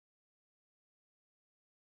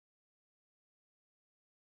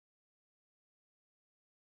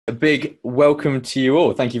A big welcome to you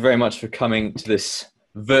all. Thank you very much for coming to this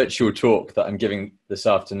virtual talk that I'm giving this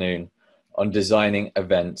afternoon on designing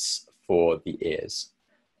events for the ears.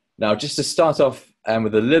 Now, just to start off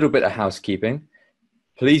with a little bit of housekeeping,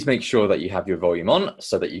 please make sure that you have your volume on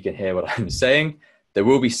so that you can hear what I'm saying. There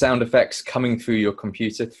will be sound effects coming through your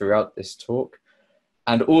computer throughout this talk.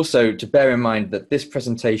 And also to bear in mind that this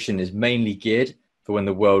presentation is mainly geared for when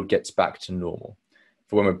the world gets back to normal,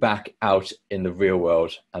 for when we're back out in the real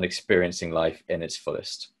world and experiencing life in its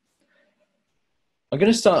fullest. I'm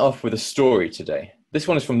going to start off with a story today. This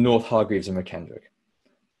one is from North Hargreaves and McKendrick.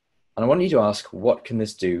 And I want you to ask, what can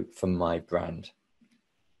this do for my brand?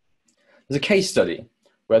 There's a case study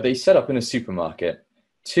where they set up in a supermarket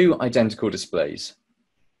two identical displays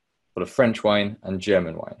full of French wine and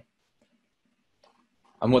German wine.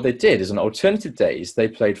 And what they did is on alternative days, they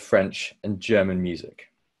played French and German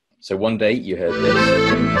music. So one day you heard this,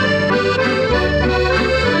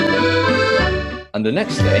 and the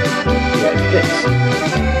next day you heard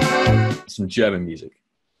this, some German music.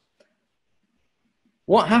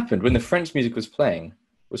 What happened when the French music was playing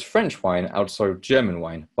was French wine outsold German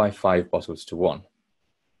wine by 5 bottles to 1.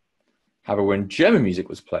 However, when German music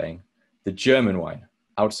was playing, the German wine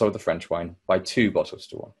outsold the French wine by 2 bottles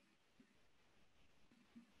to 1.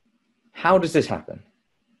 How does this happen?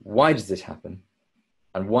 Why does this happen?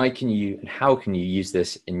 And how can you use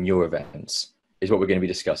this in your events is what we're going to be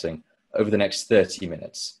discussing over the next 30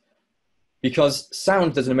 minutes. Because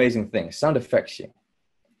sound does an amazing thing. Sound affects you.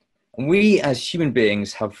 And we as human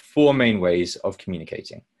beings have 4 main ways of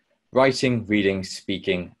communicating: writing, reading,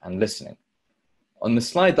 speaking, and listening. On the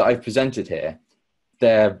slide that I've presented here,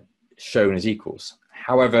 they're shown as equals.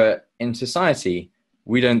 However, in society,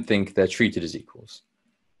 we don't think they're treated as equals.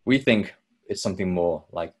 We think it's something more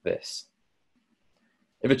like this.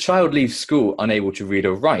 If a child leaves school unable to read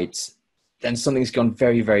or write, then something's gone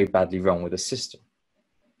very, very badly wrong with the system.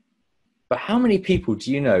 But how many people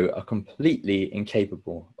do you know are completely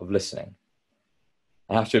incapable of listening?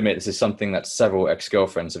 I have to admit, this is something that several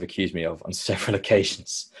ex-girlfriends have accused me of on several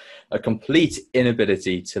occasions. A complete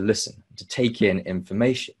inability to listen, to take in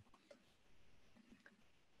information.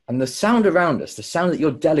 And the sound around us, the sound that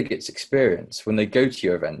your delegates experience when they go to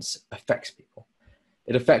your events, affects people.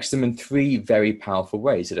 It affects them in 3 very powerful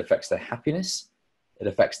ways. It affects their happiness, it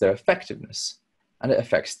affects their effectiveness, and it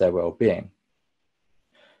affects their well-being.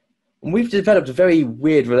 And we've developed a very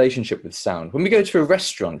weird relationship with sound. When we go to a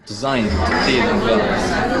restaurant designed to deal in glass,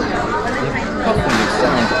 you're coughing with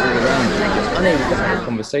sound all around you, and you're unable to have a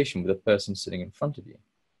conversation with a person sitting in front of you.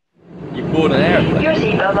 You board an airplane. Your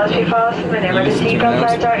seatbelt must be fastened whenever the seatbelt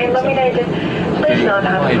lights are illuminated. Please note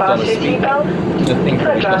how to fasten your seatbelt. The thing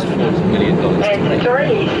that cost $40 million to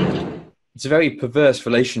release. It's a very perverse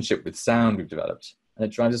relationship with sound we've developed, and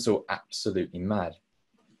it drives us all absolutely mad.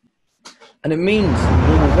 And it means in the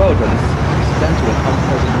normal world where this is accidental and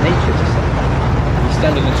unpleasant nature to sound. You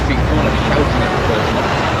stand on the street corner shouting at the person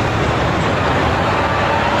next to you.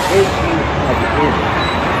 If you have earbuds,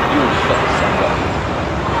 you will shut the sound off.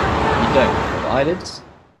 You don't have eyelids.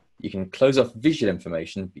 You can close off visual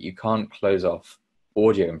information, but you can't close off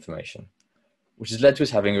audio information, which has led to us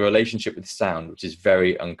having a relationship with sound which is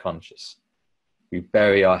very unconscious. We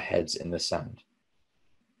bury our heads in the sound.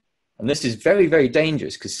 And this is very, very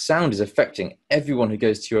dangerous because sound is affecting everyone who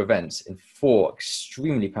goes to your events in 4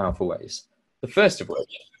 extremely powerful ways. The first of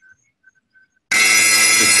which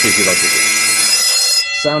is physiological.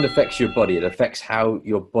 Sound affects your body. It affects how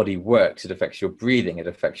your body works. It affects your breathing. It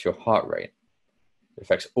affects your heart rate. It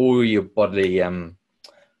affects all your bodily, your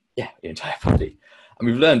entire body. And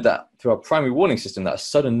we've learned that through our primary warning system that a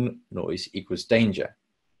sudden noise equals danger.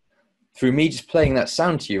 Through me just playing that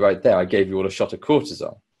sound to you right there, I gave you all a shot of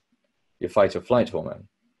cortisol, your fight or flight hormone.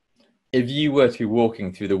 If you were to be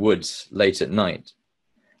walking through the woods late at night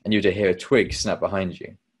and you were to hear a twig snap behind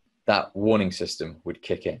you, that warning system would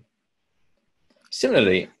kick in.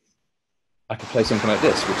 Similarly, I could play something like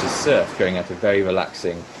this, which is surf going at a very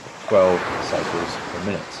relaxing 12 cycles per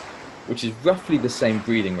minute, which is roughly the same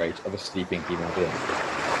breathing rate of a sleeping human being.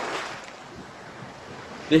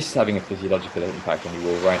 This is having a physiological impact on you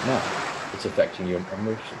all right now. It's affecting your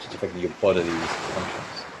emotions, it's affecting your bodily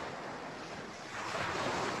functions.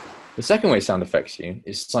 The second way sound affects you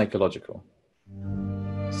is psychological.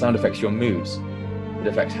 Sound affects your moods. It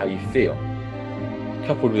affects how you feel.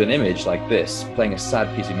 Coupled with an image like this, playing a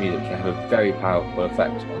sad piece of music can have a very powerful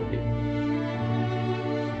effect on people.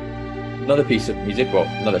 Another piece of music, well,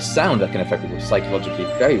 another sound that can affect people psychologically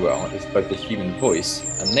very well is both the human voice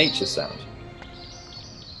and nature sound.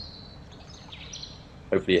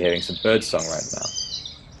 Hopefully you're hearing some birdsong right now.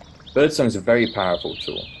 Birdsong is a very powerful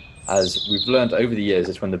tool, as we've learned over the years,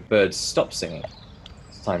 is when the birds stop singing,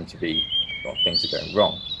 it's time to be, well, things are going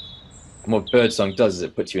wrong. And what birdsong does is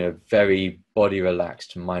it puts you in a very body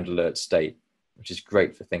relaxed, mind alert state, which is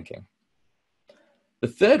great for thinking. The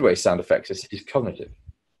third way sound affects us is cognitive.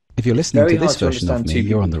 If you're listening to this version of me,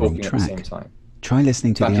 you're on the wrong track. Try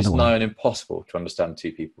listening to the other one. In fact, it's nigh on impossible to understand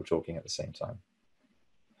two people talking at the same time.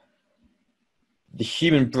 The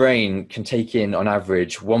human brain can take in, on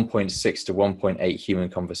average, 1.6 to 1.8 human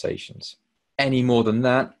conversations. Any more than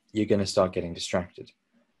that, you're going to start getting distracted.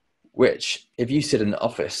 Which, if you sit in an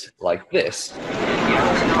office like this, full of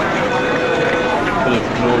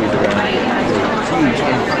noise around you, huge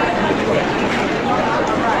impact on the productivity.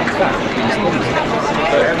 In fact,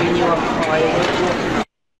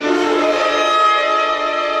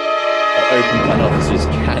 open plan offices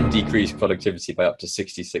can decrease productivity by up to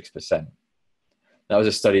 66%. That was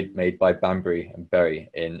a study made by Banbury and Berry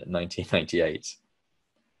in 1998.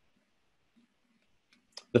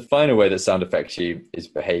 The final way that sound affects you is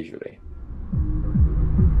behaviorally.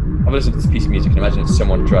 Have a listen to this piece of music and imagine it's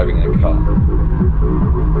someone driving in a car.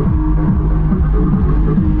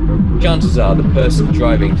 Chances are the person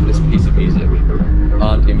driving to this piece of music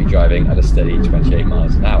aren't going to be driving at a steady 28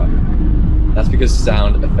 miles an hour. That's because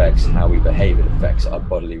sound affects how we behave. It affects our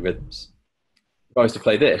bodily rhythms. If I was to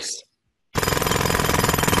play this,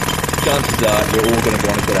 chances are you're all going to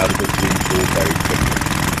want to get out of the Zoom call very quickly.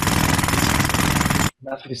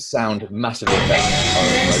 That's because sound massively affects our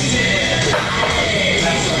emotions.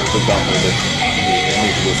 For example, the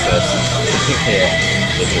immovable person here.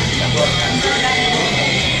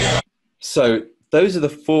 So those are the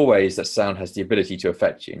 4 ways that sound has the ability to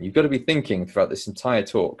affect you. And you've got to be thinking throughout this entire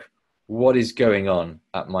talk, what is going on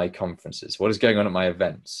at my conferences? What is going on at my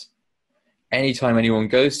events? Anytime anyone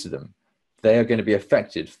goes to them, they are going to be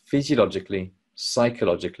affected physiologically,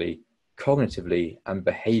 psychologically, cognitively, and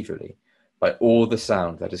behaviorally by all the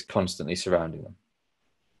sound that is constantly surrounding them.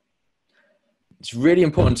 It's really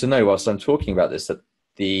important to know whilst I'm talking about this that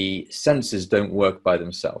the senses don't work by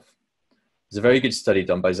themselves. There's a very good study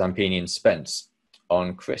done by Zampini and Spence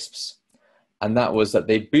on crisps. And that was that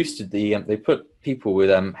they boosted they put people with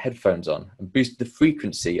headphones on and boosted the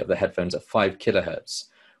frequency of the headphones at 5 kilohertz,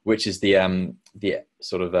 which is the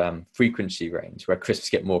sort of frequency range where crisps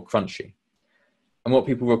get more crunchy. And what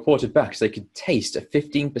people reported back is they could taste a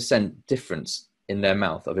 15% difference in their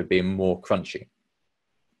mouth of it being more crunchy.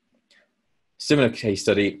 Similar case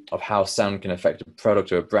study of how sound can affect a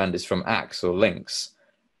product or a brand is from Axe or Lynx,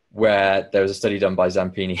 where there was a study done by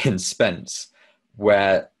Zampini and Spence,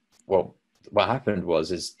 where, well, what happened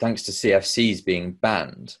is thanks to CFCs being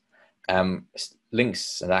banned,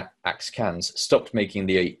 Lynx and Axe cans stopped making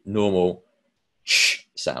the normal sh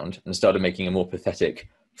sound and started making a more pathetic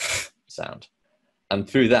sound. And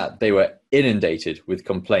through that, they were inundated with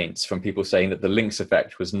complaints from people saying that the Lynx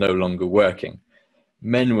effect was no longer working.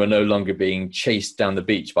 Men were no longer being chased down the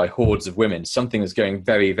beach by hordes of women. Something was going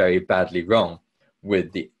very, very badly wrong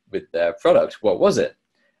with their product. What was it?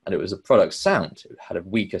 And it was a product sound. It had a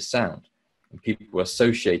weaker sound. And people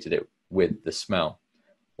associated it with the smell.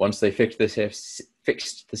 Once they fixed the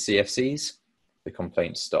CFCs, the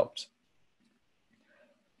complaints stopped.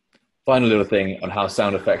 Final little thing on how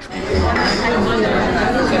sound affects people. Studies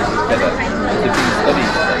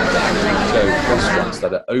that show restaurants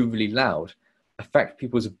that are overly loud affect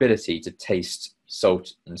people's ability to taste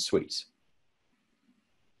salt and sweet.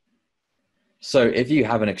 So if you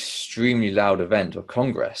have an extremely loud event or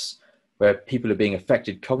congress where people are being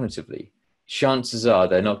affected cognitively, chances are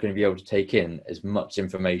they're not going to be able to take in as much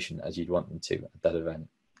information as you'd want them to at that event.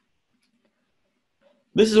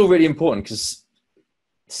 This is all really important because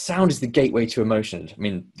sound is the gateway to emotions. I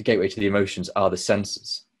mean, the gateway to the emotions are the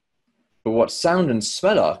senses. But what sound and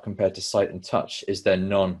smell are compared to sight and touch is they're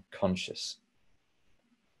non-conscious.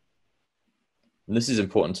 And this is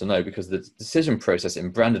important to know because the decision process in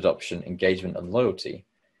brand adoption, engagement, and loyalty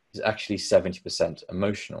is actually 70%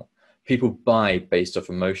 emotional. People buy based off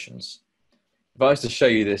emotions. If I was to show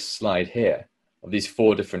you this slide here of these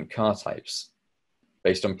 4 different car types,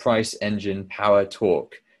 based on price, engine, power,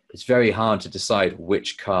 torque, it's very hard to decide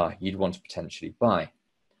which car you'd want to potentially buy.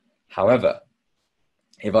 However,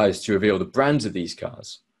 if I was to reveal the brands of these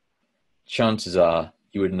cars, chances are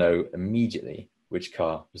you would know immediately which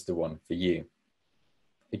car was the one for you.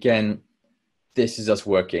 Again, this is us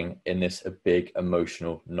working in this a big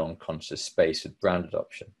emotional, non-conscious space with brand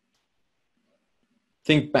adoption.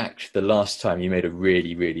 Think back to the last time you made a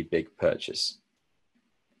really, really big purchase.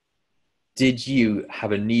 Did you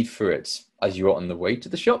have a need for it as you were on the way to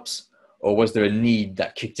the shops? Or was there a need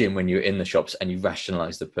that kicked in when you were in the shops and you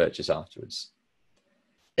rationalized the purchase afterwards?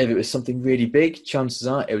 If it was something really big, chances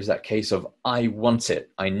are it was that case of, I want it,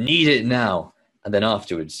 I need it now. And then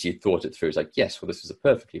afterwards you thought it through. It's like, yes, well, this was a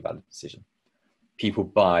perfectly valid decision. People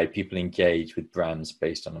buy, people engage with brands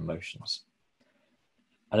based on emotions.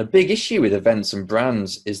 And a big issue with events and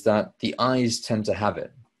brands is that the eyes tend to have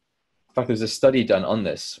it. In fact, there's a study done on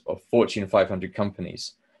this of Fortune 500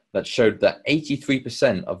 companies that showed that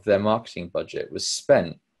 83% of their marketing budget was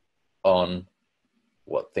spent on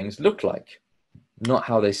what things looked like, not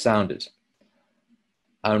how they sounded.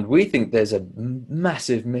 And we think there's a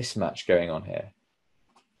massive mismatch going on here.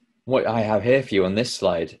 What I have here for you on this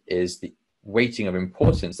slide is the weighting of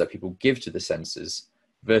importance that people give to the senses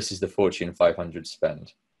versus the Fortune 500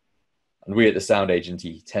 spend. And we at the Sound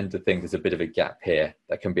Agency tend to think there's a bit of a gap here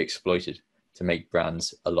that can be exploited to make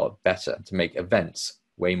brands a lot better, to make events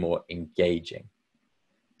way more engaging,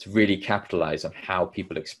 to really capitalize on how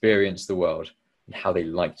people experience the world and how they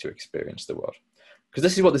like to experience the world. Because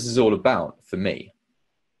this is what this is all about for me.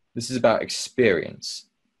 This is about experience.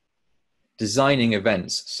 Designing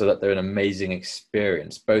events so that they're an amazing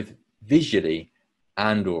experience, both visually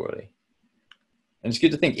and orally. And it's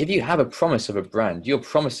good to think, if you have a promise of a brand, you're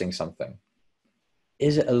promising something.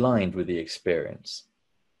 Is it aligned with the experience?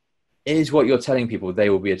 Is what you're telling people they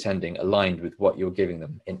will be attending aligned with what you're giving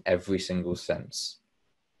them in every single sense?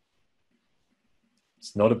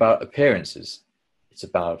 It's not about appearances. It's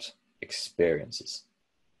about experiences.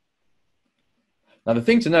 Now, the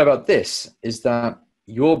thing to know about this is that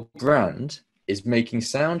your brand is making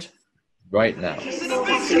sound right now.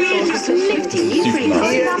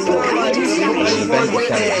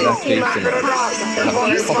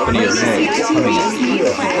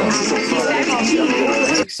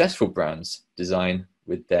 Successful brands design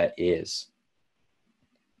with their ears.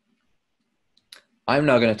 I'm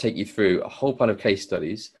now going to take you through a whole pile of case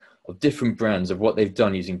studies of different brands, of what they've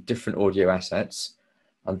done using different audio assets.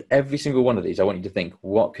 And every single one of these, I want you to think,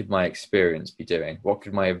 what could my experience be doing? What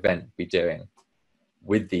could my event be doing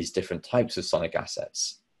with these different types of sonic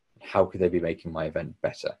assets? How could they be making my event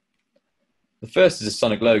better? The first is a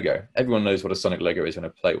sonic logo. Everyone knows what a sonic logo is when I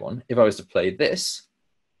play one. If I was to play this,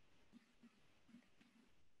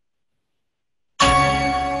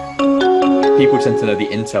 people tend to know the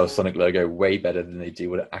Intel sonic logo way better than they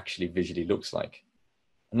do what it actually visually looks like.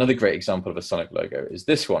 Another great example of a sonic logo is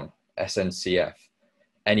this one, SNCF.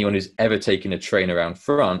 Anyone who's ever taken a train around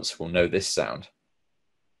France will know this sound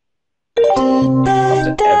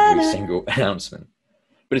after every single announcement.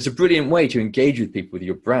 But it's a brilliant way to engage with people with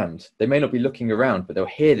your brand. They may not be looking around, but they'll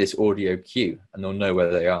hear this audio cue and they'll know where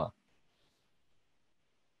they are.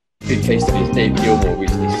 A good case study is Dave Gilmour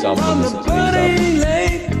recently sampled this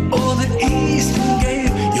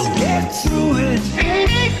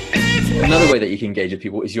Another way that you can engage with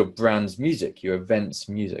people is your brand's music, your event's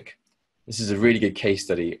music. This is a really good case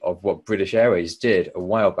study of what British Airways did a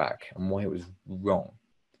while back and why it was wrong.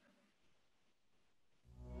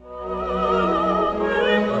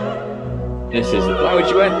 This is the Flower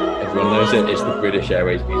Duet. Everyone knows it. It's the British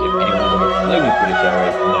Airways music. Anyone who's ever flown with British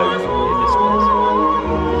Airways knows to hear this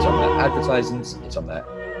one. It's on their advertisements, it's on their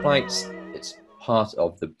flights, it's part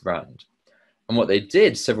of the brand. And what they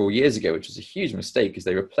did several years ago, which was a huge mistake, is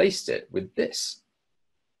they replaced it with this.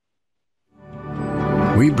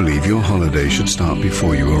 We believe your holiday should start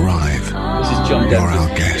before you arrive. This is John. You're our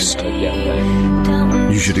guest.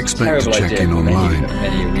 You should expect to check in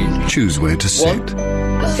online. Choose where to sit.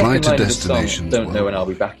 Fly to destinations. Don't know when I'll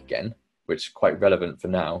be back again, which is quite relevant for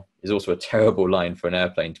now, is also a terrible line for an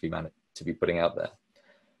airplane to be putting out there.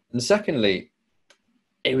 And secondly,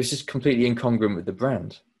 it was just completely incongruent with the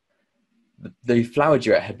brand. The Flower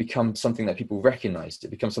Duet had become something that people recognized. It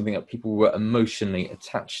became something that people were emotionally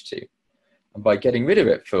attached to. And by getting rid of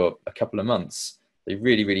it for a couple of months, they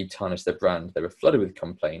really, really tarnished their brand. They were flooded with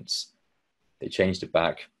complaints. They changed it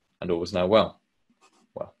back, and all was now well.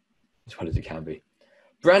 Well, as well as it can be.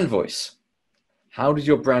 Brand voice. How does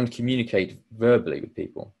your brand communicate verbally with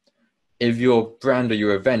people? If your brand or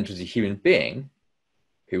your event was a human being,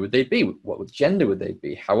 who would they be? What gender would they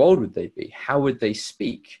be? How old would they be? How would they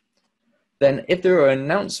speak? Then if there are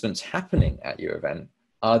announcements happening at your event,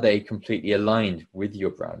 are they completely aligned with your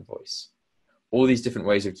brand voice? All these different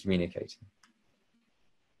ways of communicating.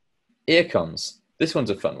 Ear comes. This one's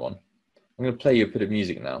a fun one. I'm going to play you a bit of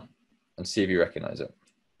music now and see if you recognize it.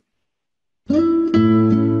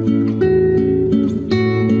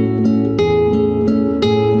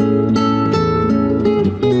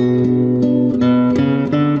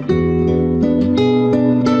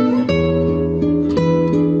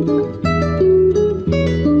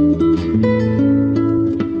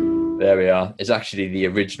 There we are. It's actually the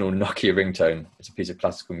original Nokia ringtone. It's a piece of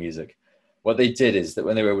classical music. What they did is that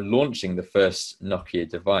when they were launching the first Nokia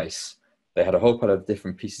device, they had a whole pile of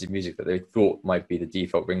different pieces of music that they thought might be the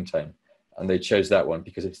default ringtone. And they chose that one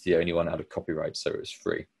because it's the only one out of copyright, so it was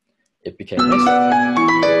free. It became this,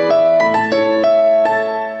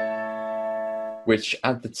 which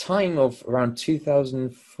at the time of around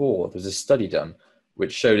 2004, there was a study done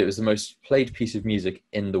which showed it was the most played piece of music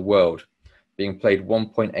in the world, being played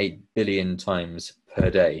 1.8 billion times per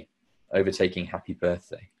day, overtaking Happy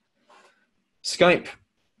Birthday. Skype,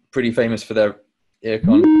 pretty famous for their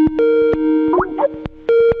earcon.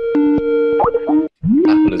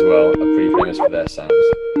 Apple as well are pretty famous for their sounds.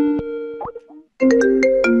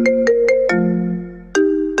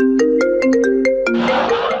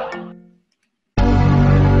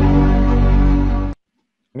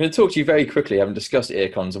 I'm going to talk to you very quickly, having discussed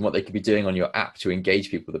earcons and what they could be doing on your app to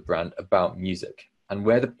engage people with the brand about music and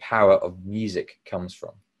where the power of music comes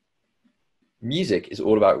from. Music is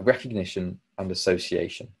all about recognition and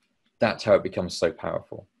association. That's how it becomes so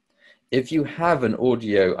powerful. If you have an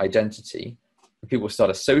audio identity and people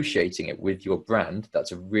start associating it with your brand,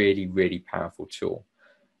 that's a really, really powerful tool.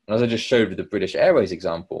 And as I just showed with the British Airways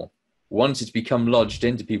example, once it's become lodged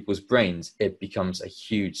into people's brains, it becomes a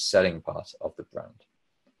huge selling part of the brand.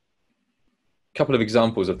 A couple of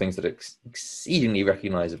examples of things that are exceedingly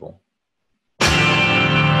recognizable.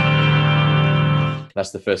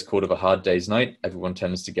 That's the first chord of A Hard Day's Night. Everyone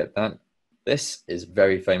tends to get that. This is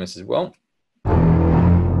very famous as well.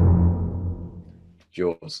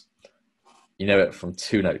 Jaws. You know it from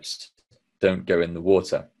 2 notes. Don't go in the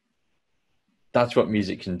water. That's what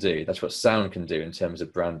music can do. That's what sound can do in terms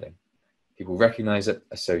of branding. People recognize it,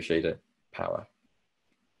 associate it, power.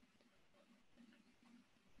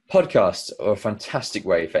 Podcasts are a fantastic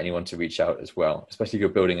way for anyone to reach out as well, especially if you're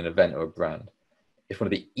building an event or a brand. It's one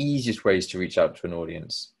of the easiest ways to reach out to an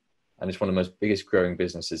audience. And it's one of the most biggest growing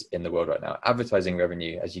businesses in the world right now. Advertising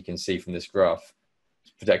revenue, as you can see from this graph,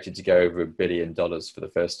 is projected to go over $1 billion for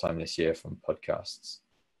the first time this year from podcasts.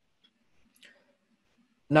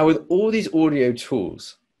 Now, with all these audio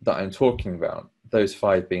tools that I'm talking about, those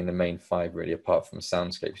 5 being the main 5 really, apart from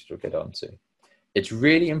soundscapes, which we'll get onto, it's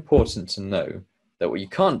really important to know that what you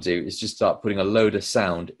can't do is just start putting a load of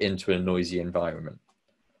sound into a noisy environment.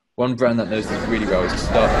 One brand that knows this really well is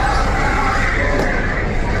Starbucks.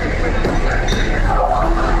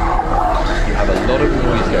 You have a lot of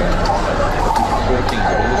noise going on, talking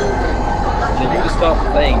and then you just start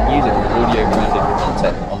playing music with audio branded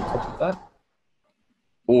content on top of that.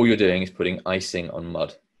 All you're doing is putting icing on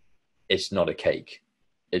mud. It's not a cake.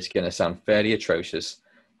 It's going to sound fairly atrocious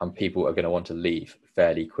and people are going to want to leave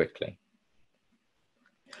fairly quickly.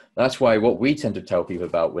 That's why what we tend to tell people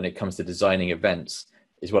about when it comes to designing events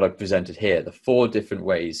is what I've presented here, the 4 different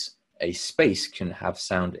ways a space can have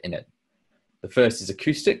sound in it. The first is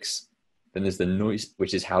acoustics, then there's the noise,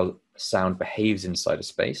 which is how sound behaves inside a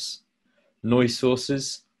space. Noise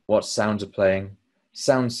sources, what sounds are playing.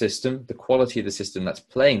 Sound system, the quality of the system that's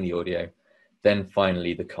playing the audio. Then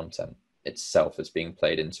finally, the content itself that's being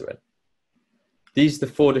played into it. These are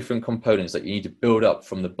the 4 different components that you need to build up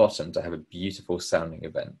from the bottom to have a beautiful sounding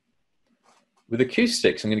event. With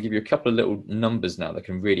acoustics, I'm going to give you a couple of little numbers now that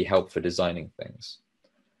can really help for designing things.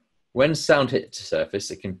 When sound hits the surface,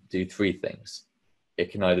 it can do 3 things.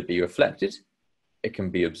 It can either be reflected, it can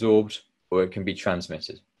be absorbed, or it can be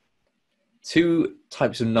transmitted. 2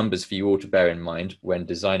 types of numbers for you all to bear in mind when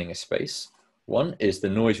designing a space. One is the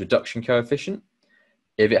noise reduction coefficient.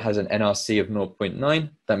 If it has an NRC of 0.9,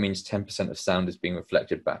 that means 10% of sound is being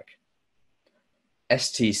reflected back.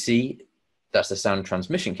 STC, that's the sound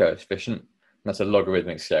transmission coefficient. That's a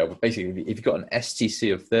logarithmic scale, but basically if you've got an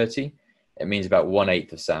STC of 30, it means about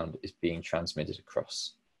 1/8 of sound is being transmitted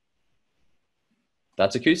across.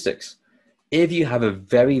 That's acoustics. If you have a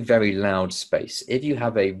very, very loud space, if you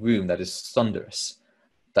have a room that is thunderous,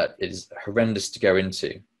 that is horrendous to go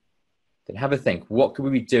into, then have a think, what could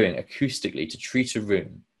we be doing acoustically to treat a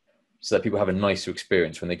room so that people have a nicer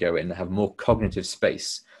experience when they go in and have more cognitive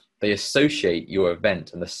space? They associate your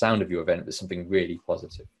event and the sound of your event with something really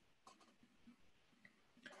positive.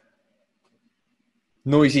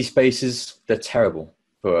 Noisy spaces, they're terrible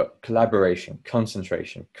for collaboration,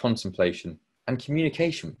 concentration, contemplation, and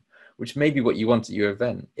communication, which may be what you want at your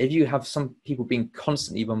event. If you have some people being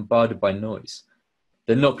constantly bombarded by noise,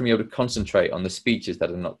 they're not going to be able to concentrate on the speeches that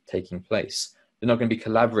are not taking place. They're not going to be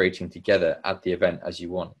collaborating together at the event as you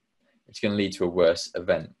want. It's going to lead to a worse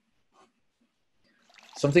event.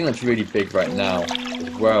 Something that's really big right now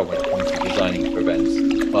as well when it comes to designing for events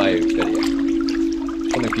is biophilia.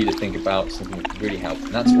 Something for you to think about, something that can really help.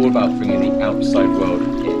 And that's all about bringing the outside world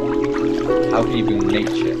in. How can you bring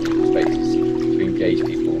nature into spaces to engage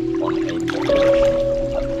people on a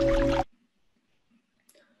modulation.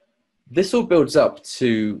 This all builds up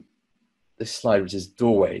to this slide, which is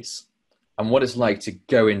doorways, and what it's like to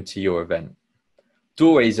go into your event.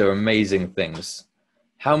 Doorways are amazing things.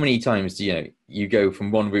 How many times do you go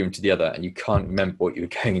from one room to the other and you can't remember what you were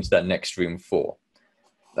going into that next room for?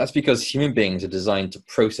 That's because human beings are designed to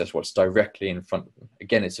process what's directly in front of them.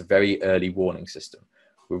 Again, it's a very early warning system.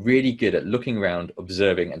 We're really good at looking around,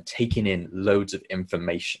 observing, and taking in loads of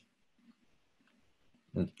information.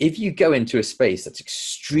 And if you go into a space that's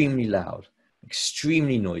extremely loud,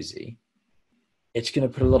 extremely noisy, it's going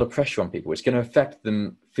to put a lot of pressure on people. It's going to affect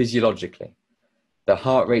them physiologically. Their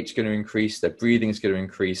heart rate's going to increase, their breathing's going to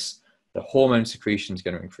increase, the hormone secretion is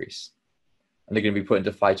going to increase. And they're going to be put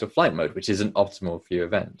into fight or flight mode, which isn't optimal for your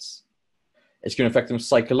events. It's going to affect them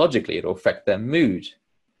psychologically. It'll affect their mood.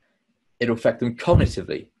 It'll affect them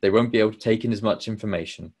cognitively. They won't be able to take in as much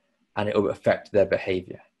information, and it will affect their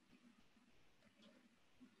behavior.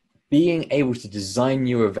 Being able to design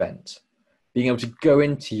your event, being able to go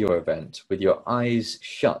into your event with your eyes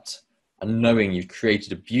shut and knowing you've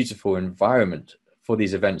created a beautiful environment for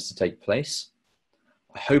these events to take place,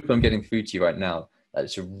 I hope I'm getting through to you right now that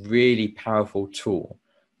it's a really powerful tool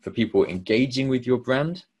for people engaging with your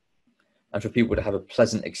brand and for people to have a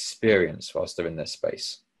pleasant experience whilst they're in their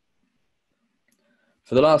space.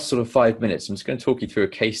 For the last sort of 5 minutes, I'm just going to talk you through a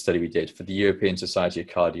case study we did for the European Society of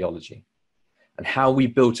Cardiology and how we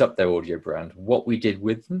built up their audio brand, what we did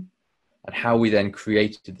with them, and how we then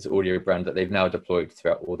created this audio brand that they've now deployed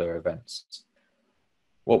throughout all their events.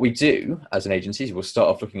 What we do as an agency is we'll start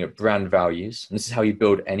off looking at brand values, and this is how you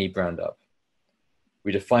build any brand up.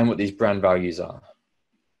 We define what these brand values are.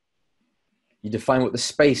 You define what the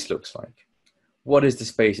space looks like. What is the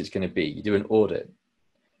space it's going to be? You do an audit.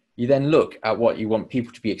 You then look at what you want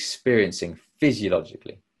people to be experiencing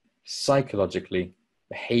physiologically, psychologically,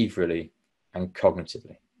 behaviorally, and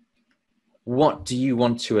cognitively. What do you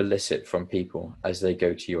want to elicit from people as they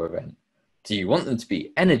go to your event? Do you want them to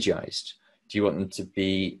be energized? Do you want them to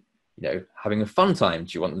be, having a fun time?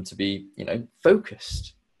 Do you want them to be,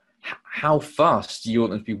 focused? How fast do you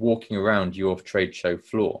want them to be walking around your trade show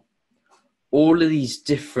floor? All of these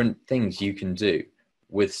different things you can do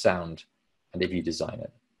with sound and if you design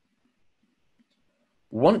it.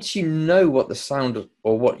 Once you know what the sound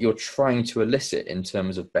or what you're trying to elicit in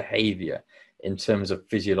terms of behavior, in terms of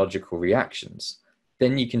physiological reactions,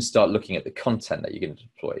 then you can start looking at the content that you're going to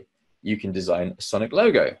deploy. You can design a sonic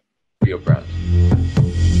logo for your brand.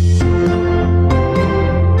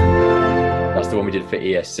 That's the one we did for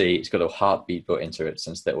ESC. It's got a heartbeat built into it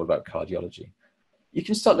since they're all about cardiology. You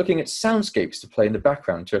can start looking at soundscapes to play in the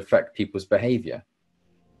background to affect people's behavior.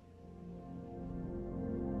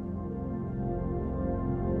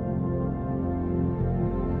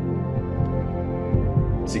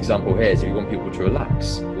 This example here is if you want people to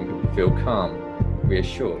relax, you want people to feel calm,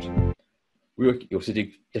 reassured. We also do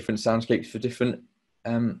different soundscapes for different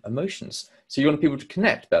emotions. So you want people to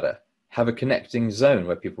connect better, have a connecting zone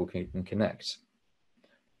where people can connect.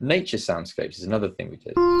 Nature soundscapes is another thing we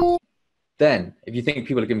did. Then, if you think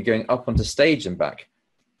people are going to be going up onto stage and back,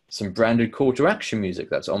 some branded call to action music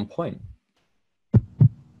that's on point.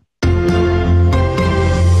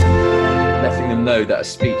 Letting them know that a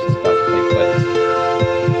speech is about to take place.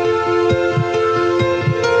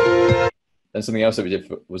 Then something else that we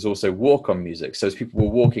did was also walk-on music. So as people were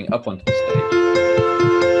walking up onto the stage,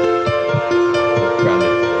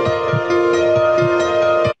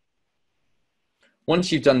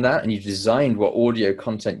 once you've done that and you've designed what audio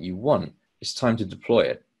content you want, it's time to deploy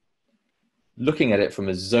it. Looking at it from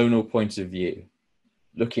a zonal point of view,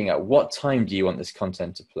 looking at what time do you want this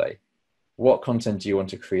content to play? What content do you want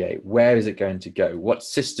to create? Where is it going to go? What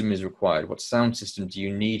system is required? What sound system do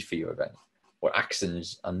you need for your event? What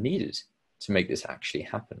actions are needed to make this actually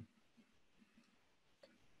happen?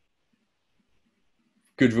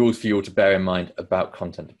 Good rules for you all to bear in mind about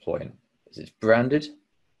content deployment is it's branded,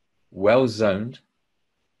 well zoned,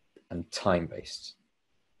 and time-based.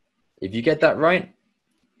 If you get that right,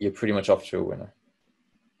 you're pretty much off to a winner.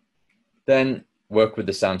 Then work with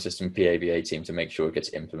the sound system PAVA team to make sure it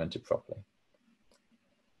gets implemented properly.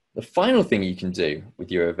 The final thing you can do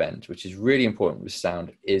with your event, which is really important with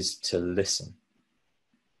sound, is to listen.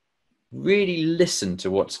 Really listen to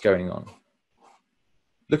what's going on.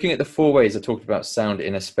 Looking at the 4 ways I talked about sound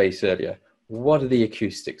in a space earlier, what are the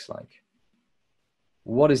acoustics like?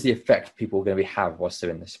 What is the effect people are going to have whilst they're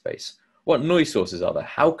in this space? What noise sources are there?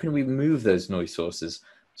 How can we move those noise sources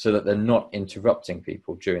so that they're not interrupting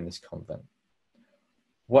people during this convent?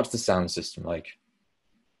 What's the sound system like?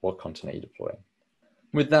 What content are you deploying?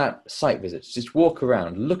 With that, site visits, just walk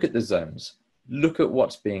around, look at the zones, look at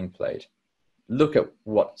what's being played, look at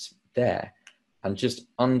what's there, and just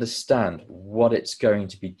understand what it's going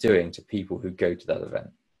to be doing to people who go to that event.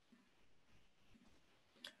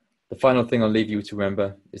 The final thing I'll leave you to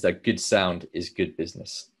remember is that good sound is good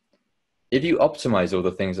business. If you optimize all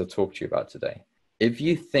the things I've talked to you about today, if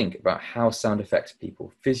you think about how sound affects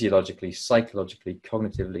people physiologically, psychologically,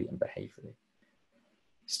 cognitively, and behaviorally,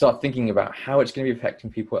 start thinking about how it's going to be affecting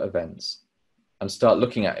people at events, and start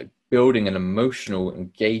looking at building an emotional,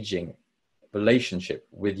 engaging relationship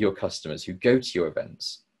with your customers who go to your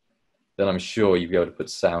events, then I'm sure you'll be able to put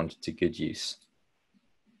sound to good use.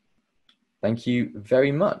 Thank you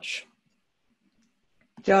very much.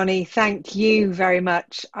 Jonny, thank you very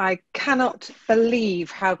much. I cannot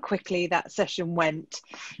believe how quickly that session went,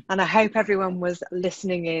 and I hope everyone was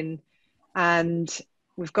listening in. And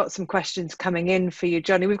we've got some questions coming in for you,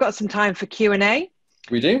 Jonny. We've got some time for Q&A.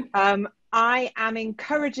 We do. I am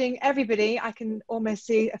encouraging everybody. I can almost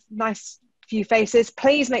see a nice few faces.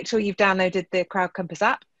 Please make sure you've downloaded the Crowd Compass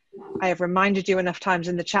app. I have reminded you enough times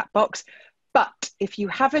in the chat box. But if you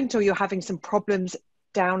haven't, or you're having some problems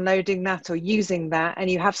downloading that or using that, and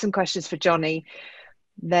you have some questions for Jonny,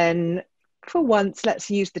 then for once, let's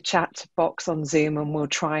use the chat box on Zoom and we'll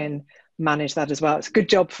try and manage that as well. It's a good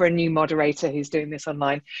job for a new moderator who's doing this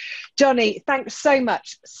online. Jonny, thanks so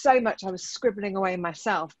much. I was scribbling away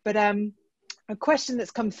myself, but a question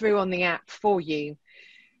that's come through on the app for you.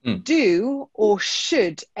 Do or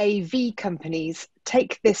should AV companies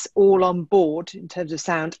take this all on board in terms of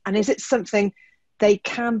sound? And is it something they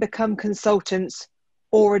can become consultants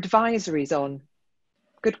or advisories on?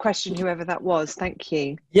 Good question, whoever that was. Thank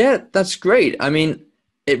you. Yeah, that's great. I mean,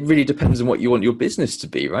 it really depends on what you want your business to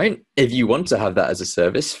be, right? If you want to have that as a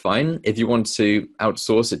service, fine. If you want to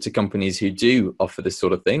outsource it to companies who do offer this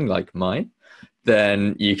sort of thing, like mine,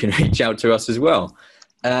 then you can reach out to us as well.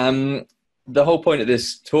 The whole point of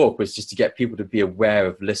this talk was just to get people to be aware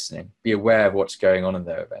of listening, be aware of what's going on in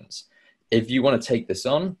their events. If you want to take this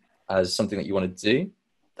on as something that you want to do,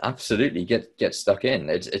 absolutely get stuck in.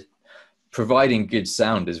 It's providing good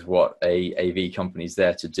sound is what a AV company is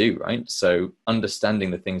there to do, right? So understanding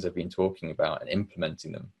the things I've been talking about and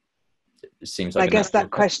implementing them, it seems like I guess that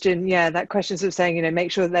question, that question sort of saying,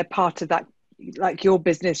 make sure that they're part of that, like your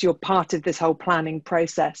business, you're part of this whole planning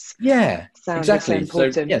process. Yeah, sound exactly. Is so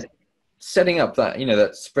important. So, setting up that,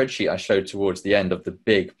 that spreadsheet I showed towards the end of the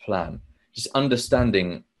big plan, just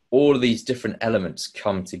understanding all of these different elements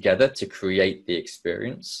come together to create the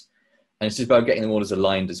experience. And it's just about getting them all as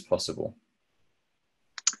aligned as possible.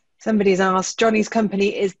 Somebody's asked, Jonny's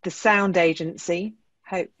company is the sound agency.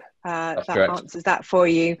 Hope that correct. Answers that for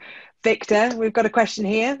you. Victor, we've got a question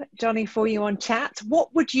here, Jonny, for you on chat.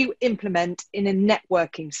 What would you implement in a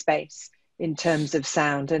networking space in terms of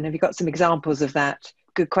sound? And have you got some examples of that?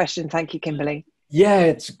 Good question. Thank you, Kimberly. Yeah,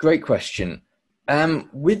 it's a great question.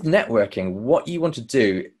 With networking, what you want to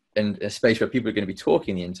do in a space where people are going to be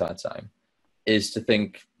talking the entire time is to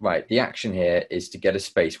think, right, the action here is to get a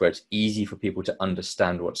space where it's easy for people to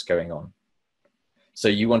understand what's going on. So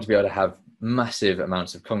you want to be able to have massive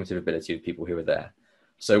amounts of cognitive ability with people who are there.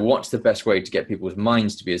 So what's the best way to get people's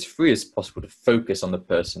minds to be as free as possible to focus on the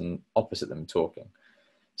person opposite them talking?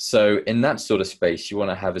 So in that sort of space, you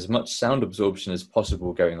want to have as much sound absorption as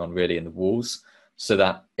possible going on really in the walls, so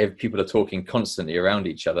that if people are talking constantly around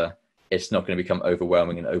each other, it's not going to become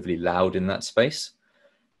overwhelming and overly loud in that space.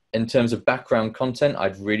 In terms of background content,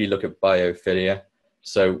 I'd really look at biophilia.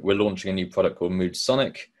 So we're launching a new product called Mood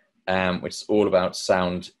Sonic, which is all about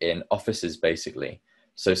sound in offices, basically.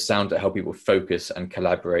 So sound to help people focus and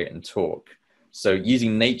collaborate and talk. So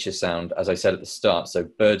using nature sound, as I said at the start, so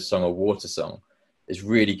bird song or water song, is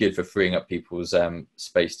really good for freeing up people's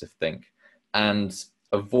space to think. And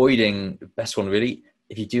avoiding, the best one really,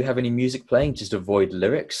 if you do have any music playing, just avoid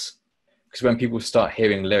lyrics. Because when people start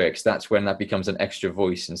hearing lyrics, that's when that becomes an extra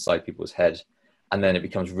voice inside people's head. And then it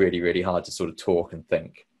becomes really, really hard to sort of talk and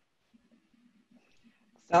think.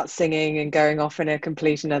 Start singing and going off in a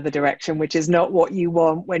complete another direction, which is not what you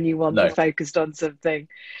want when you want them focused on something.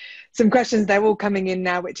 Some questions, they're all coming in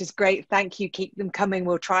now, which is great. Thank you. Keep them coming.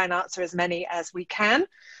 We'll try and answer as many as we can.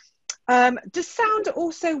 Does sound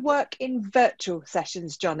also work in virtual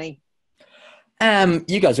sessions, Jonny?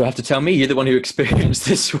 You guys will have to tell me. You're the one who experienced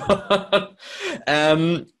this one.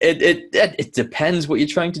 It depends what you're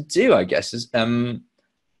trying to do, I guess.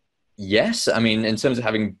 Yes, I mean, in terms of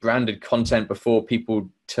having branded content before people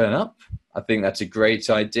turn up, I think that's a great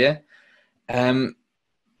idea.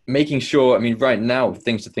 Making sure, I mean, right now,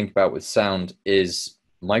 things to think about with sound is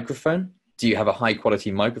microphone. Do you have a high quality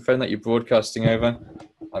microphone that you're broadcasting over?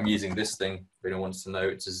 I'm using this thing, if anyone wants to know.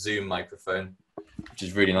 It's a Zoom microphone. which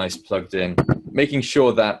is really nice, plugged in, making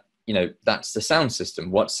sure that, that's the sound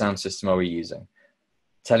system. What sound system are we using?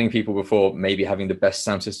 Telling people before, maybe having the best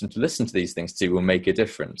sound system to listen to these things to will make a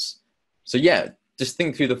difference. So yeah, just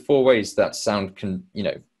think through the 4 ways that sound can,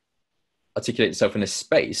 articulate itself in a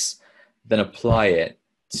space, then apply it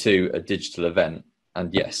to a digital event.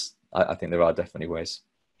 And yes, I think there are definitely ways.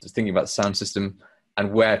 Just thinking about the sound system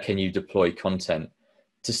and where can you deploy content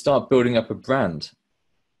to start building up a brand.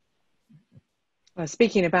 Well,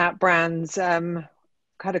 speaking about brands, I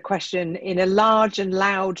had a question. In a large and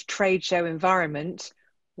loud trade show environment,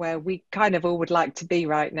 where we kind of all would like to be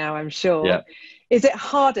right now, I'm sure. Yeah. Is it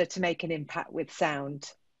harder to make an impact with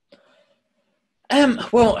sound?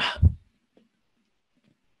 Well,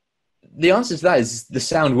 the answer to that is the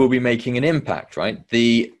sound will be making an impact, right?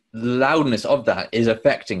 The loudness of that is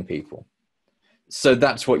affecting people. So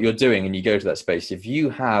that's what you're doing, and you go to that space. If you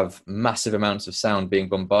have massive amounts of sound being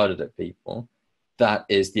bombarded at people, that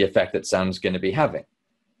is the effect that sound is going to be having.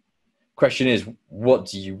 Question is, what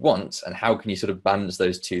do you want, and how can you sort of balance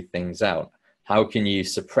those two things out? How can you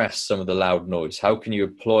suppress some of the loud noise? How can you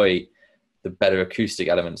employ the better acoustic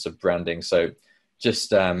elements of branding? So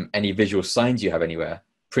just any visual signs you have anywhere,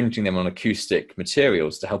 printing them on acoustic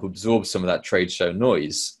materials to help absorb some of that trade show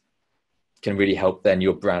noise can really help then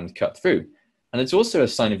your brand cut through. And it's also a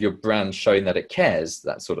sign of your brand showing that it cares,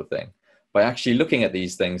 that sort of thing. By actually looking at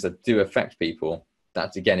these things that do affect people,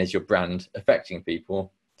 that again is your brand affecting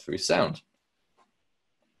people through sound.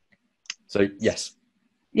 So yes.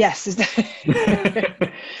 Yes.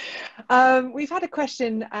 We've had a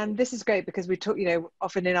question, and this is great because we talk,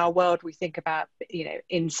 often in our world we think about,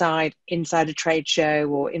 inside a trade show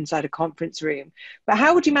or inside a conference room. But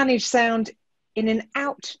how would you manage sound in an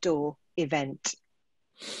outdoor event?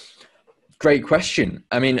 Great question.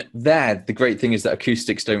 I mean, the great thing is that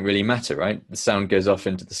acoustics don't really matter, right? The sound goes off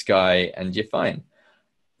into the sky and you're fine.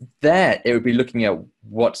 It would be looking at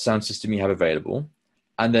what sound system you have available,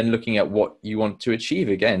 and then looking at what you want to achieve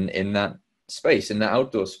again in that space, in that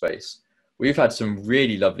outdoor space. We've had some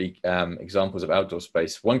really lovely examples of outdoor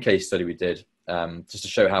space. One case study we did, just to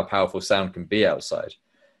show how powerful sound can be outside.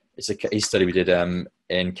 It's a case study we did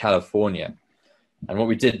in California. And what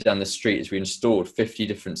we did down the street is we installed 50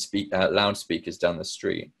 different loudspeakers down the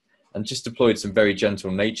street and just deployed some very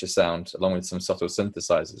gentle nature sound along with some subtle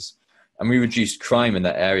synthesizers. And we reduced crime in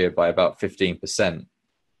that area by about 15%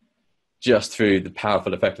 just through the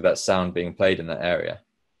powerful effect of that sound being played in that area.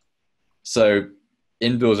 So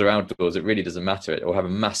indoors or outdoors, it really doesn't matter. It will have a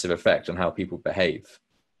massive effect on how people behave.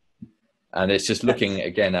 And it's just looking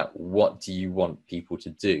again at what do you want people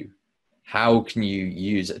to do? How can you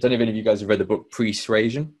use, I don't know if any of you guys have read the book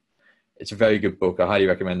Persuasion. It's a very good book. I highly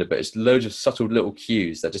recommend it, but it's loads of subtle little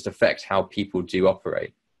cues that just affect how people do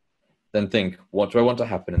operate. Then think, what do I want to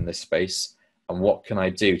happen in this space? And what can I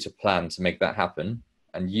do to plan to make that happen?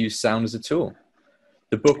 And use sound as a tool.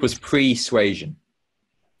 The book was Persuasion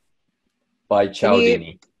by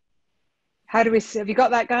Cialdini. Have you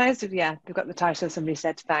got that, guys? Yeah, we've got the title. Somebody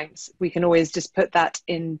said thanks. We can always just put that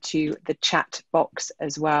into the chat box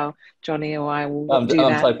as well. Jonny or I will do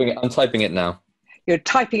that. I'm typing it now. You're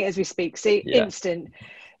typing it as we speak. See, yeah. Instant.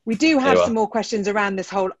 We do have some more questions around this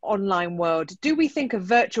whole online world. Do we think a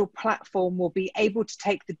virtual platform will be able to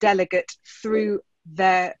take the delegate through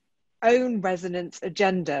their own resonance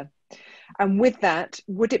agenda? And with that,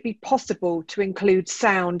 would it be possible to include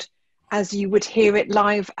sound as you would hear it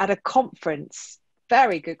live at a conference?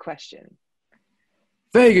 Very good question.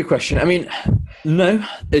 Very good question. I mean, no,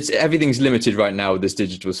 everything's limited right now with this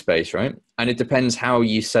digital space, right? And it depends how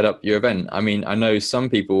you set up your event. I mean, I know some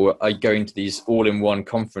people are going to these all-in-one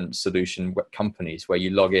conference solution companies where you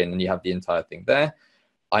log in and you have the entire thing there.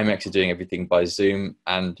 IMEX are doing everything by Zoom.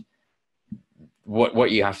 And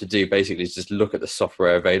what you have to do basically is just look at the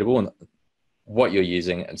software available and what you're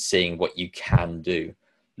using and seeing what you can do.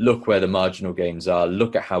 Look where the marginal gains are.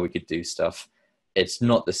 Look at how we could do stuff. It's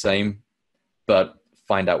not the same, but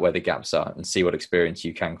find out where the gaps are and see what experience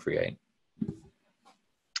you can create.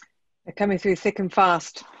 They're coming through thick and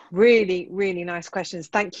fast. Really, really nice questions.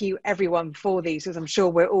 Thank you everyone for these, because I'm sure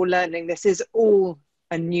we're all learning. This is all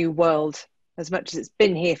a new world, as much as it's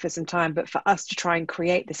been here for some time, but for us to try and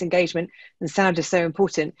create this engagement, and sound is so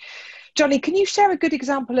important. Jonny, can you share a good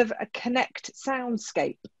example of a Connect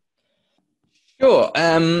soundscape? Sure.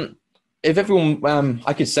 If everyone,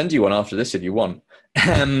 I could send you one after this if you want.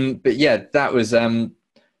 But yeah, that was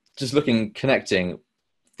just connecting,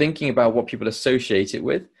 thinking about what people associate it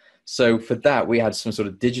with. So for that, we had some sort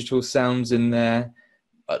of digital sounds in there,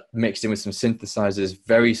 mixed in with some synthesizers,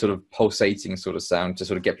 very sort of pulsating sort of sound to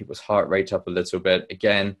sort of get people's heart rate up a little bit.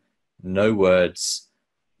 Again, no words,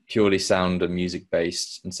 purely sound and music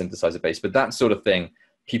based and synthesizer based, but that sort of thing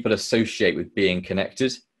people associate with being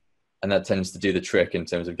connected, and that tends to do the trick in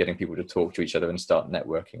terms of getting people to talk to each other and start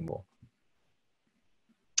networking more.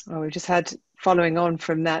 Oh, we just had, following on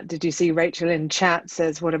from that, did you see Rachel in chat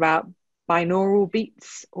says, what about binaural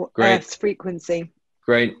beats or Earth's frequency?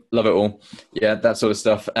 Great, love it all. Yeah, that sort of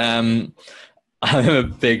stuff. I'm a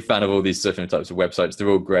big fan of all these different types of websites. They're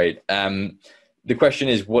all great. The question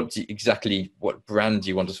is, what brand do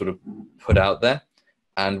you want to sort of put out there?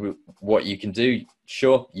 And what you can do,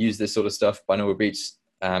 sure, use this sort of stuff, binaural beats.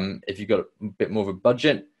 If you've got a bit more of a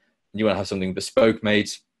budget and you want to have something bespoke made,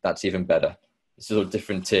 that's even better. It's sort of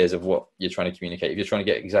different tiers of what you're trying to communicate. If you're trying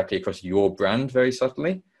to get exactly across your brand very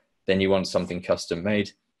subtly, then you want something custom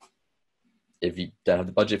made. If you don't have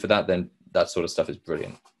the budget for that, then that sort of stuff is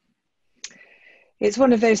brilliant. It's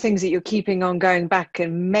one of those things that you're keeping on going back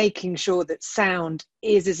and making sure that sound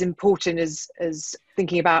is as important as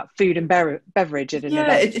thinking about food and beverage at an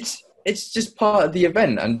event. Yeah, it's just part of the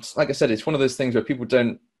event. And like I said, it's one of those things where people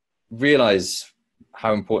don't realize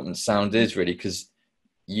how important sound is, really, because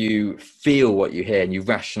you feel what you hear and you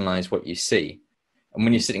rationalize what you see. And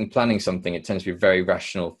when you're sitting planning something, it tends to be a very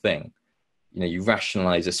rational thing. You know, you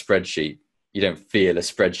rationalize a spreadsheet, you don't feel a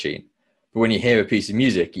spreadsheet. But when you hear a piece of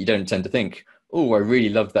music, you don't tend to think, oh, I really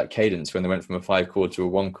loved that cadence when they went from a 5-chord to a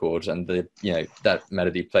 1-chord and that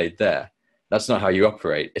melody played there. That's not how you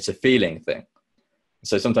operate. It's a feeling thing.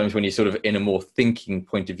 So sometimes when you're sort of in a more thinking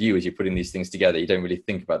point of view, as you're putting these things together, you don't really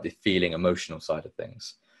think about the feeling, emotional side of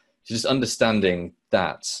things. So just understanding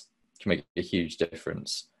that can make a huge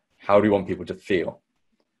difference. How do you want people to feel?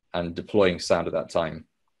 And deploying sound at that time,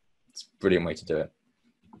 it's a brilliant way to do it.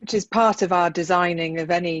 Which is part of our designing of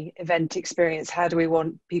any event experience. How do we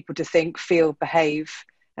want people to think, feel, behave?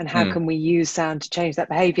 And how can we use sound to change that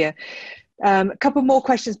behavior? A couple more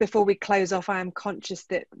questions before we close off. I am conscious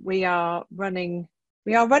that we are running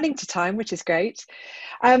to time, which is great.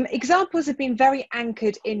 Examples have been very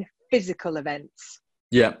anchored in physical events.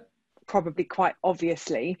 Yeah. Probably quite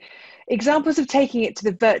obviously. Examples of taking it to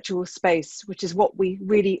the virtual space, which is what we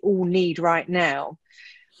really all need right now.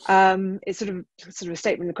 It's sort of a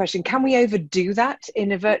statement of the question, can we overdo that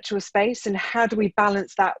in a virtual space, and how do we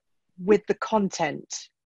balance that with the content?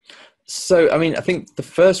 So, I mean, I think the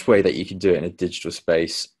first way that you can do it in a digital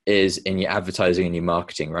space is in your advertising and your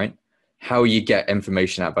marketing, right? How you get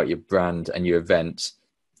information out about your brand and your event,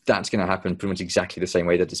 that's going to happen pretty much exactly the same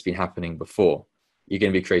way that it's been happening before. You're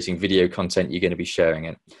going to be creating video content, you're going to be sharing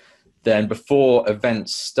it. Then before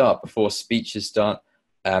events start, before speeches start,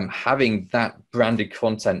 having that branded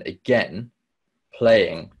content again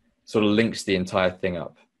playing sort of links the entire thing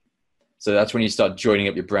up. So that's when you start joining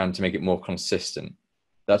up your brand to make it more consistent.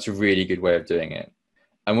 That's a really good way of doing it.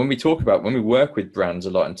 And when we work with brands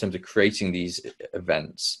a lot in terms of creating these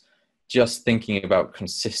events, just thinking about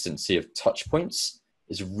consistency of touch points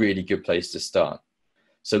is a really good place to start.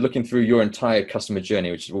 So looking through your entire customer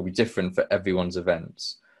journey, which will be different for everyone's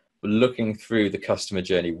events, but looking through the customer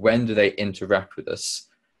journey, when do they interact with us?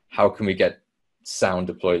 How can we get sound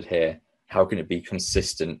deployed here? How can it be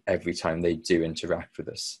consistent every time they do interact with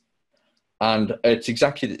us? And it's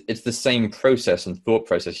the same process and thought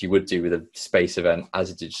process you would do with a space event as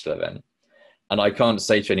a digital event. And I can't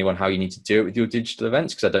say to anyone how you need to do it with your digital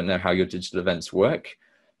events, because I don't know how your digital events work.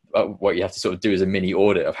 What you have to sort of do is a mini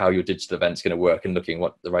audit of how your digital event's going to work and looking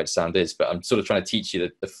what the right sound is. But I'm sort of trying to teach you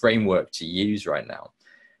the framework to use right now,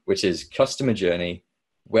 which is customer journey.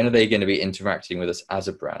 When are they going to be interacting with us as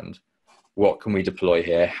a brand? What can we deploy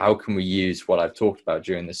here? How can we use what I've talked about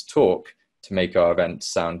during this talk to make our event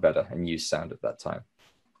sound better and use sound at that time?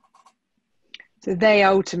 So they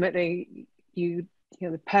ultimately, you're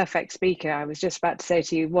the perfect speaker. I was just about to say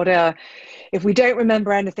to you, if we don't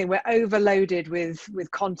remember anything, we're overloaded with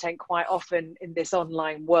content quite often in this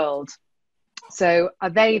online world. So are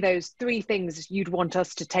they those 3 things you'd want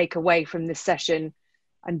us to take away from this session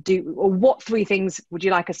and do, or what 3 things would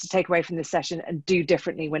you like us to take away from this session and do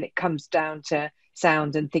differently when it comes down to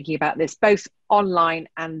sound and thinking about this, both online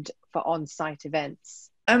and for on-site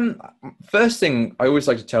events? First thing I always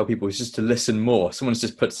like to tell people is just to listen more. Someone's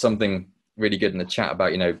just put something really good in the chat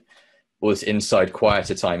about, all this inside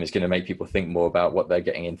quieter time is going to make people think more about what they're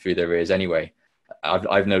getting in through their ears anyway.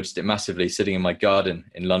 I've noticed it massively sitting in my garden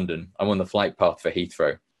in London. I'm on the flight path for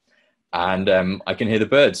Heathrow, and I can hear the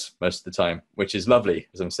birds most of the time, which is lovely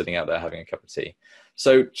as I'm sitting out there having a cup of tea.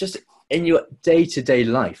 So just in your day-to-day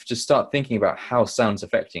life, just start thinking about how sound's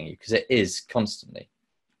affecting you, because it is constantly.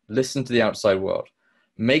 Listen to the outside world.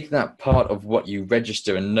 Make that part of what you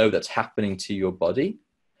register and know that's happening to your body.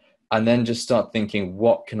 And then just start thinking,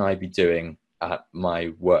 what can I be doing at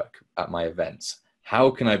my work, at my events? how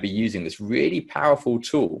can I be using this really powerful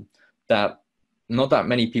tool that not that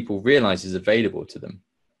many people realize is available to them?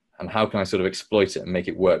 And how can I sort of exploit it and make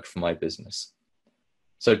it work for my business?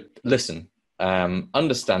 So listen,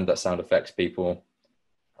 understand that sound affects people,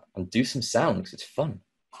 and do some sound because it's fun.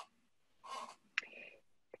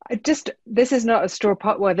 This is not a straw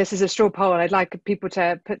poll. Well, this is a straw poll. I'd like people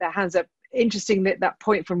to put their hands up. Interesting that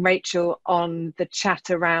point from Rachel on the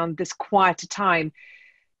chat around this quieter time.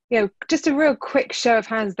 Just a real quick show of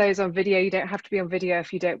hands, those on video. You don't have to be on video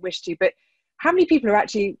if you don't wish to, but how many people are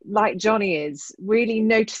actually, like Jonny is, really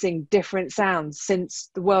noticing different sounds since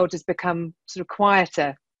the world has become sort of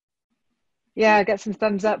quieter? Yeah, get some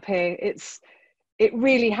thumbs up here. It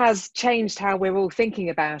really has changed how we're all thinking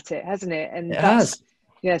about it, hasn't it? And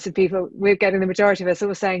so people, we're getting the majority of us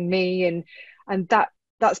all saying me, and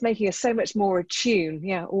that's making us so much more attuned.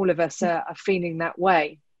 Yeah, all of us are feeling that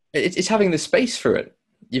way. It's having the space for it.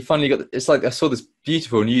 You finally got, it's like, I saw this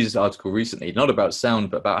beautiful news article recently, not about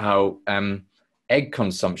sound, but about how egg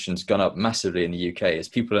consumption's gone up massively in the UK as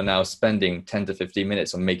people are now spending 10 to 15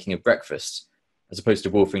 minutes on making a breakfast as opposed to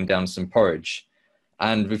wolfing down some porridge.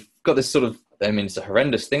 And we've got this sort of, it's a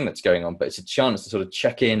horrendous thing that's going on, but it's a chance to sort of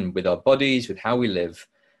check in with our bodies, with how we live,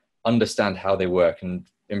 understand how they work and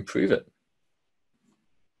improve it.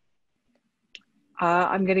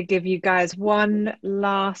 I'm going to give you guys one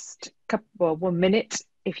minute.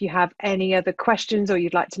 If you have any other questions or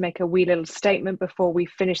you'd like to make a wee little statement before we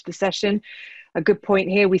finish the session. A good point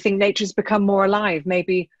here. We think nature's become more alive.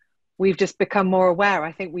 Maybe we've just become more aware.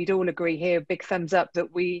 I think we'd all agree here, big thumbs up,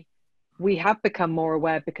 that we have become more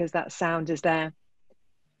aware because that sound is there.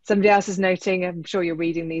 Somebody else is noting, I'm sure you're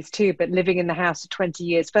reading these too, but living in the house for 20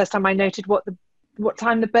 years. First time I noted what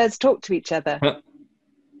time the birds talk to each other.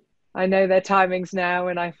 I know their timings now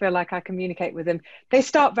and I feel like I communicate with them. They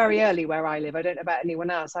start very early where I live. I don't know about anyone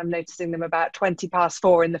else. I'm noticing them about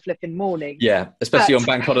 4:20 in the flipping morning. Yeah, especially on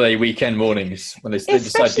bank holiday weekend mornings when they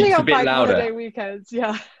decide to be a bit louder. Especially on bank holiday weekends,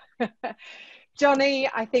 yeah. Jonny,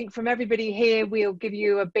 I think from everybody here, we'll give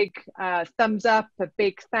you a big thumbs up, a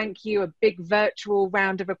big thank you, a big virtual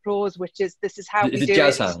round of applause, this is how we do it.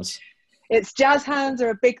 Jazz hands. It's jazz hands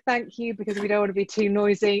or a big thank you because we don't want to be too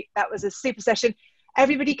noisy. That was a super session.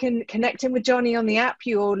 Everybody can connect in with Jonny on the app.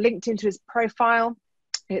 You're linked into his profile.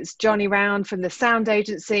 It's Jonny Round from the Sound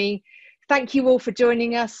Agency. Thank you all for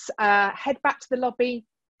joining us. Head back to the lobby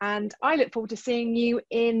and I look forward to seeing you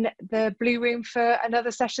in the Blue Room for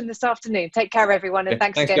another session this afternoon. Take care, everyone, and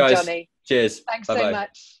thanks again, guys. Jonny. Cheers. Thanks Bye-bye. so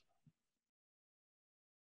much.